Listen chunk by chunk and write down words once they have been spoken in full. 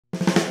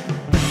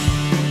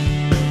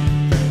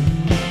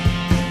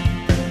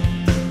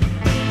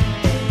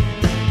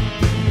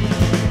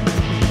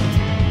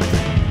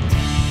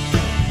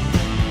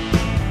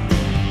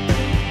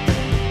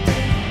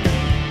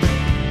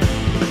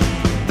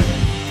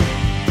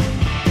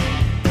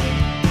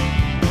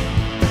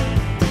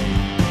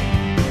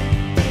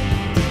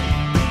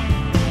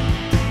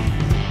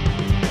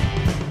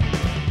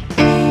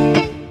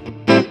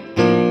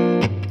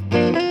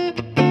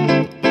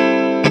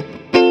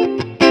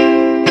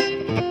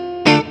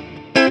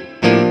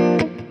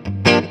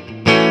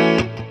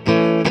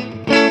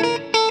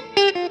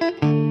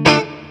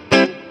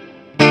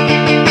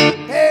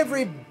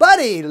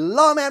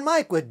Lawman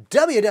Mike with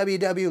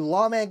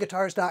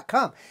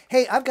www.lawmanguitars.com.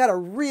 Hey, I've got a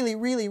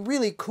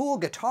really cool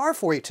guitar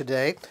for you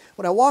today.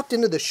 When I walked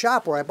into the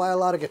shop where I buy a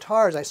lot of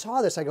guitars, I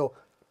saw this, I go,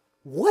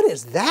 what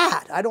is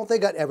that? I don't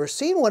think I'd ever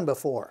seen one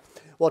before.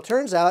 Well, it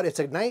turns out it's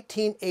a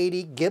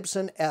 1980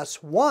 Gibson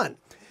S-1.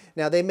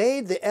 Now, they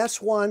made the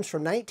S-1s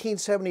from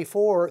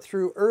 1974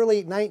 through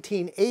early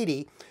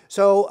 1980.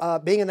 So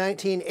being in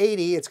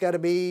 1980, it's got to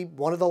be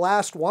one of the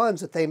last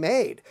ones that they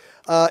made.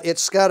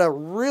 It's got a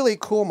really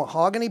cool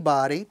mahogany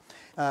body.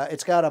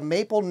 It's got a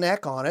maple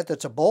neck on it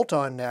that's a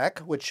bolt-on neck,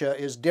 which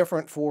is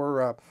different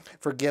for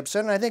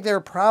Gibson. I think they were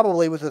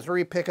probably, with the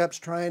three pickups,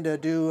 trying to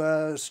do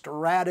a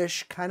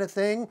Stradish kind of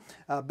thing.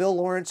 Bill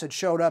Lawrence had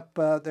showed up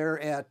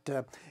there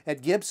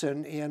at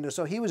Gibson, and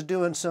so he was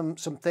doing some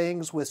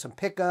things with some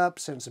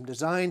pickups and some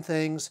design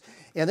things,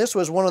 and this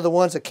was one of the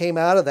ones that came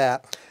out of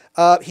that.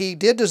 He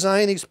did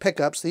design these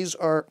pickups. These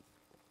are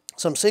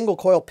some single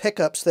coil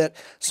pickups that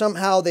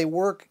somehow they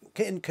work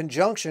in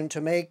conjunction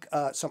to make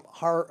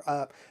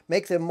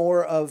make them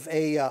more of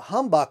a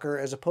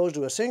humbucker as opposed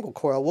to a single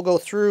coil. We'll go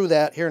through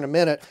that here in a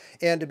minute,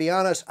 and to be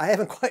honest, I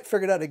haven't quite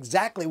figured out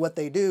exactly what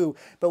they do,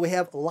 but we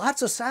have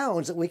lots of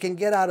sounds that we can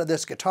get out of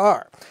this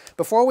guitar.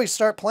 Before we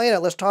start playing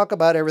it, let's talk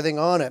about everything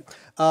on it.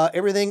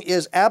 Everything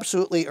is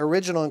absolutely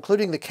original,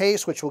 including the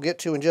case, which we'll get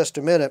to in just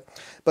a minute,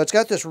 but it's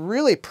got this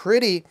really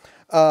pretty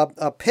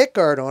a pick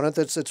guard on it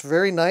that's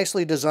very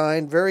nicely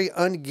designed, very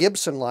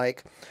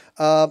un-Gibson-like,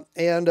 so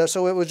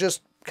it was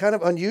just kind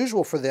of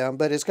unusual for them.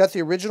 But it's got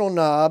the original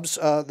knobs.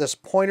 This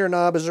pointer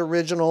knob is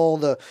original.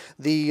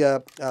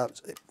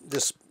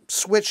 This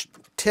switch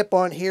tip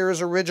on here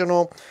is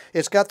original.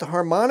 It's got the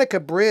harmonica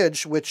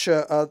bridge, which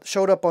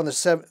showed up on the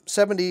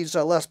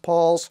 70s Les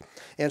Pauls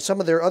and some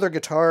of their other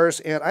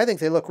guitars, and I think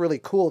they look really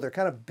cool. They're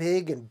kind of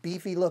big and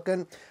beefy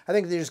looking. I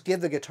think they just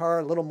give the guitar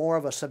a little more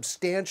of a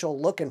substantial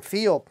look and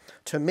feel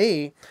to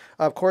me.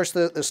 Of course,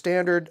 the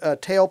standard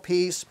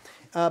tailpiece,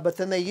 but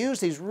then they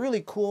use these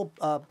really cool,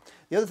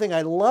 the other thing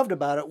I loved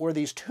about it were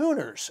these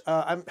tuners.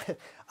 I'm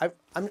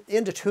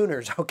into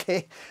tuners,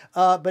 okay?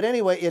 But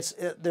anyway,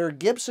 they're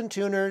Gibson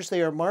tuners.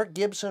 They are Mark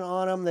Gibson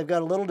on them. They've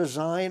got a little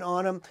design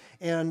on them,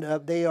 and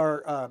they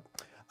are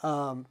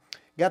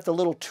got the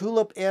little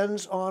tulip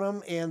ends on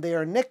them, and they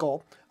are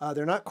nickel.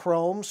 They're not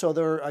chrome, so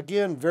they're,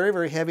 again,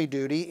 very heavy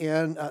duty.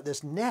 And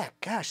this neck,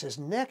 gosh, this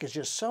neck is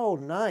just so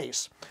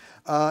nice.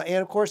 And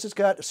of course, it's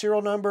got a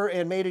serial number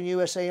and made in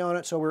USA on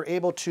it, so we're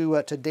able to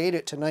date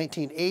it to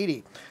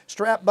 1980.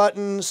 Strap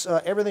buttons,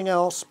 everything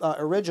else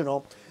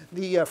original.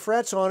 The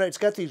frets on it, it's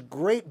got these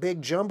great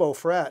big jumbo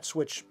frets,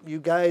 which you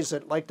guys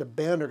that like to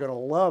bend are going to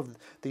love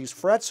these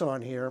frets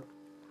on here.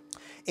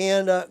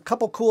 And a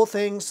couple cool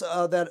things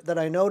that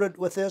I noted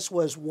with this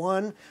was,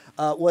 one,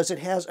 was it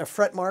has a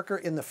fret marker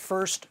in the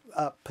first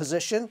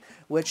position,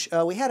 which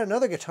we had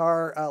another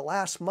guitar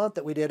last month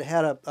that we did,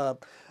 had a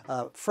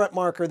fret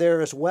marker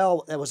there as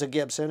well. That was a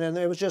Gibson, and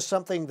it was just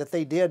something that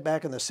they did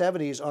back in the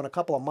 70s on a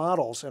couple of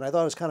models, and I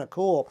thought it was kind of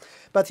cool.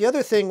 But the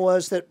other thing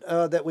was that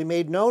that we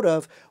made note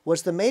of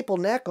was the maple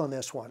neck on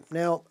this one.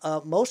 Now,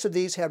 most of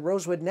these had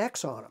rosewood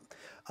necks on them.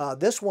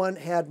 This one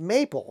had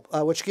maple,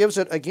 which gives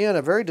it, again,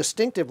 a very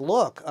distinctive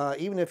look.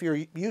 Even if you're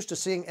used to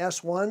seeing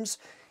S1s,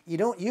 you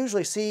don't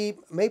usually see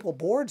maple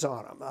boards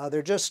on them.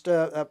 They're just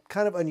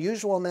kind of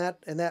unusual in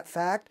that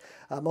fact.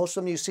 Most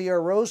of them you see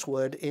are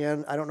rosewood,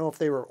 and I don't know if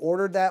they were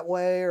ordered that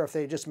way or if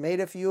they just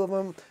made a few of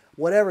them.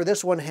 Whatever,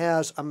 this one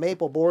has a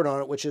maple board on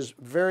it, which is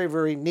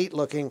very neat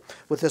looking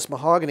with this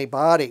mahogany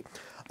body.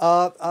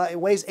 It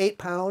weighs 8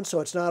 pounds, so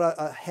it's not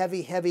a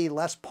heavy,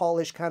 less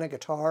polished kind of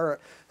guitar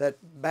that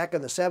back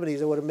in the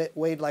 70s it would have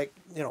weighed like,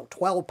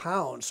 12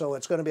 pounds. So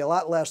it's going to be a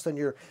lot less than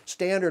your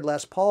standard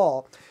Les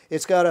Paul.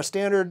 It's got a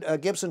standard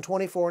Gibson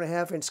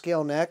 24.5-inch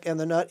scale neck, and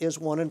the nut is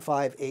 1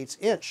 5/8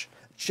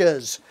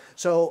 inches.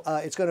 So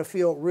it's going to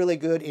feel really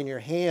good in your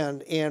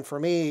hand, and for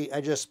me,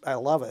 I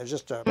love it. It's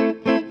just a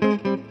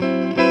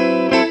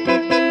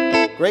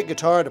great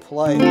guitar to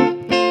play.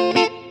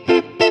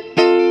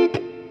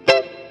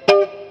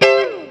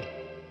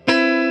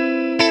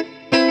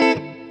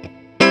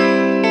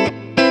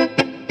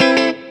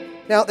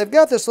 Now, they've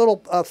got this little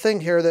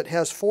thing here that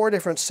has 4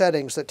 different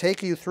settings that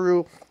take you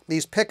through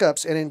these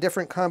pickups and in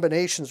different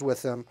combinations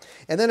with them.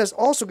 And then it's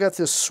also got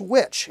this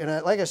switch. And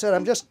like I said,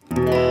 I'm just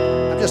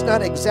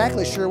not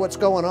exactly sure what's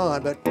going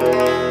on, but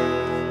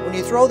when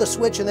you throw the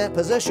switch in that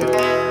position,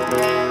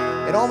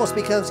 it almost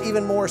becomes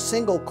even more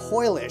single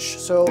coilish.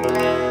 So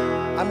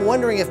I'm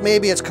wondering if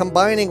maybe it's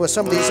combining with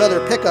some of these other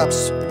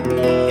pickups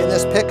in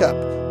this pickup,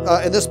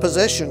 in this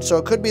position. So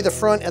it could be the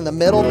front and the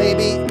middle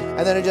maybe,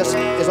 and then it just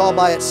is all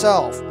by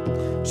itself.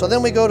 So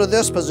then we go to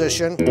this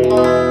position, and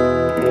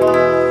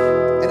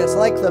it's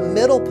like the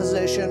middle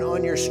position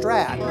on your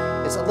Strat.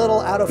 It's a little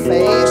out of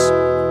phase,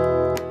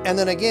 and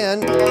then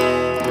again,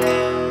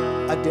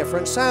 a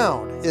different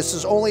sound. This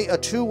is only a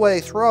 2-way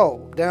throw,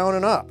 down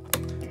and up.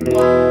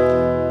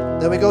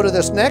 Then we go to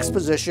this next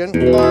position,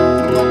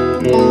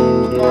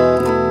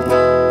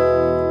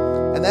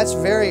 and that's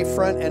very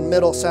front and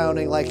middle. middle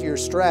sounding like your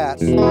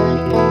Strats. And then it just is all by itself. So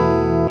then we go to this position, and it's like the middle position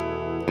on your Strat. It's a little out of phase, and then again,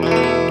 a different sound. This is only a 2-way throw,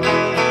 down and up.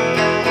 Then we go to this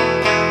next position, and that's very front and middle sounding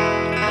like your Strats.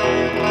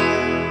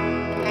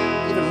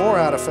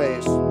 out of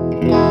phase.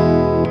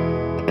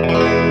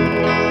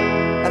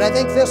 And I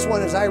think this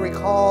one, as I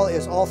recall,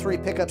 is all three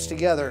pickups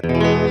together. Well,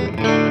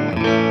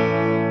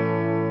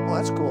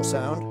 that's a cool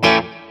sound.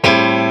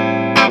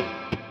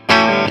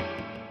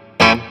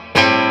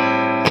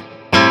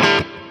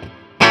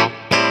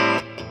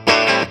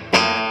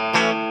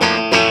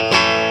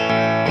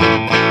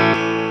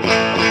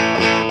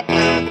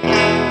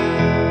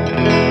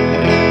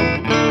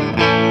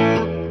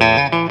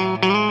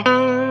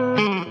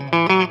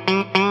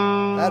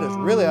 That is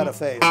really out of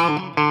phase.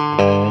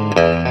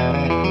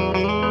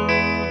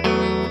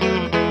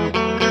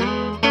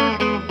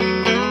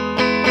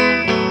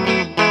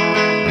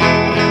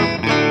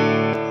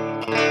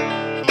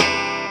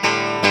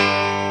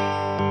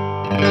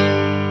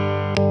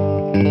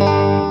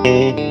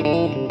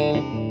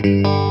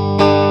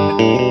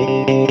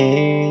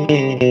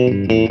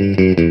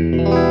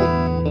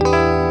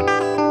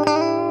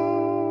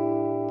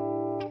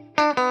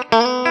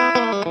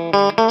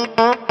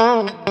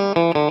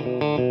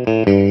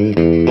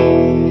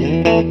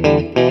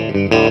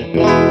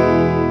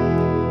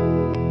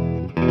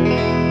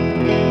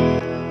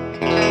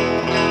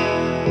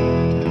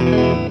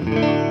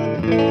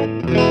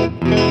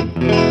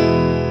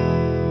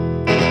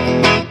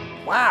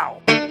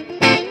 Wow.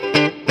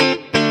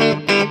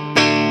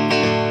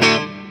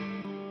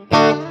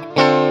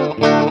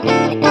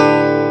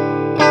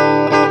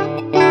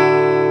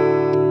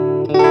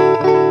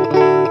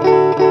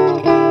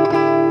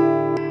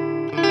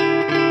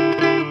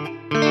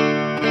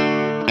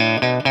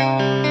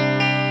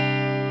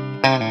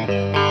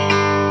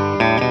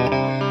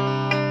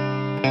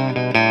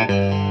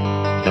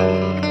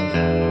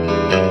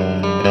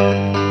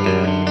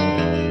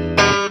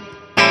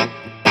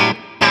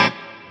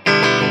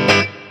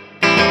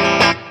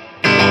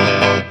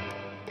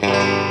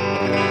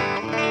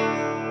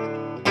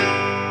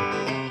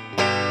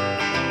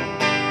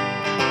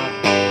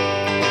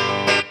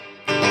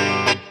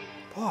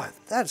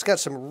 That's got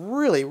some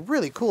really,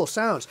 really cool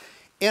sounds.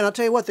 And I'll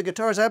tell you what, the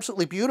guitar is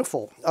absolutely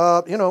beautiful.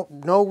 You know,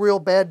 no real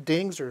bad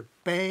dings or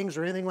bangs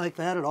or anything like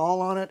that at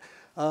all on it.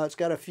 It's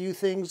got a few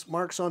things,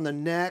 marks on the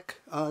neck,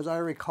 as I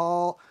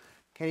recall.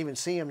 Can't even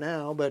see them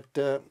now, but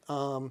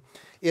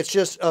it's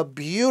just a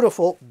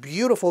beautiful,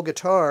 beautiful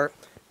guitar.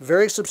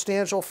 Very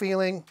substantial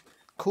feeling,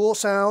 cool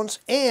sounds,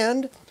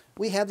 and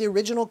we have the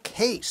original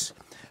case.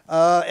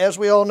 As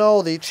we all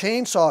know, the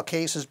Chain Saw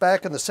cases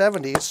back in the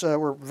 70s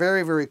were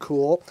very, very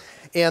cool.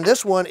 And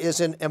this one is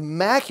in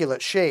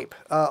immaculate shape.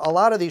 A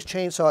lot of these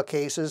Chain Saw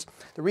cases,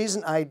 the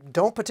reason I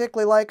don't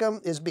particularly like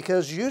them is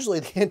because usually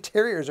the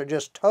interiors are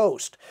just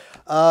toast.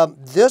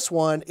 This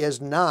one is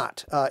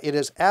not. It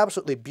is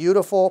absolutely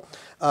beautiful.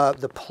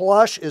 The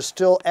plush is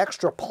still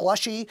extra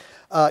plushy.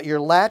 Your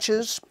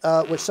latches,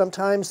 which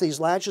sometimes these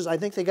latches, I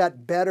think they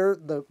got better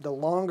the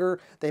longer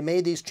they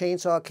made these Chain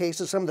Saw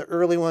cases. Some of the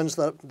early ones,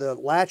 the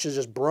latches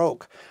just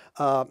broke.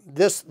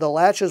 The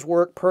latches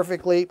work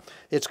perfectly.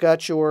 It's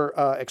got your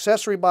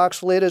accessory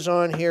box lid is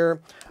on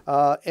here,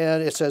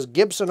 and it says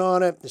Gibson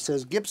on it. It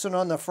says Gibson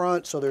on the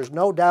front, so there's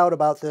no doubt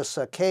about this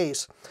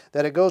case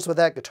that it goes with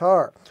that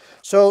guitar.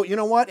 So you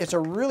know what? It's a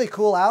really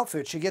cool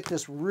outfit. You get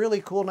this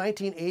really cool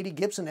 1980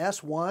 Gibson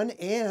S-1,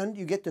 and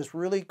you get this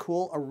really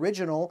cool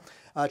original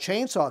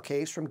Chain Saw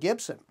case from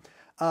Gibson.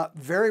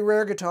 Very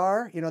rare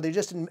guitar. You know, they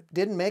just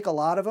didn't make a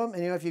lot of them.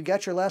 And you know, if you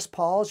got your Les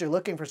Pauls, you're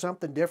looking for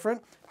something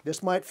different,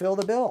 this might fill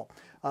the bill.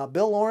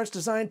 Bill Lawrence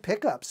designed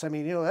pickups. I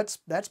mean, you know,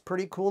 that's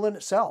pretty cool in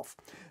itself.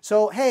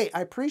 So, hey,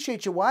 I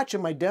appreciate you watching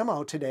my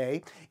demo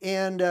today.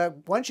 And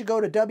why don't you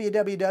go to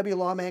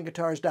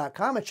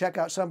www.lawmanguitars.com and check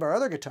out some of our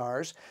other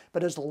guitars.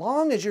 But as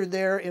long as you're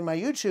there in my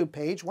YouTube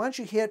page, why don't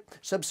you hit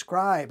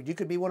subscribe? You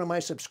could be one of my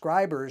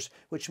subscribers,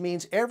 which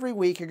means every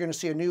week you're going to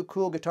see a new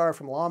cool guitar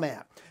from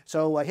Lawman.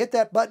 So hit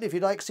that button if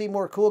you'd like to see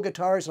more cool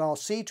guitars, and I'll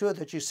see to it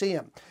that you see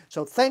them.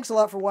 So thanks a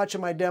lot for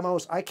watching my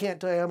demos. I can't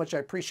tell you how much I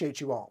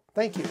appreciate you all.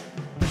 Thank you.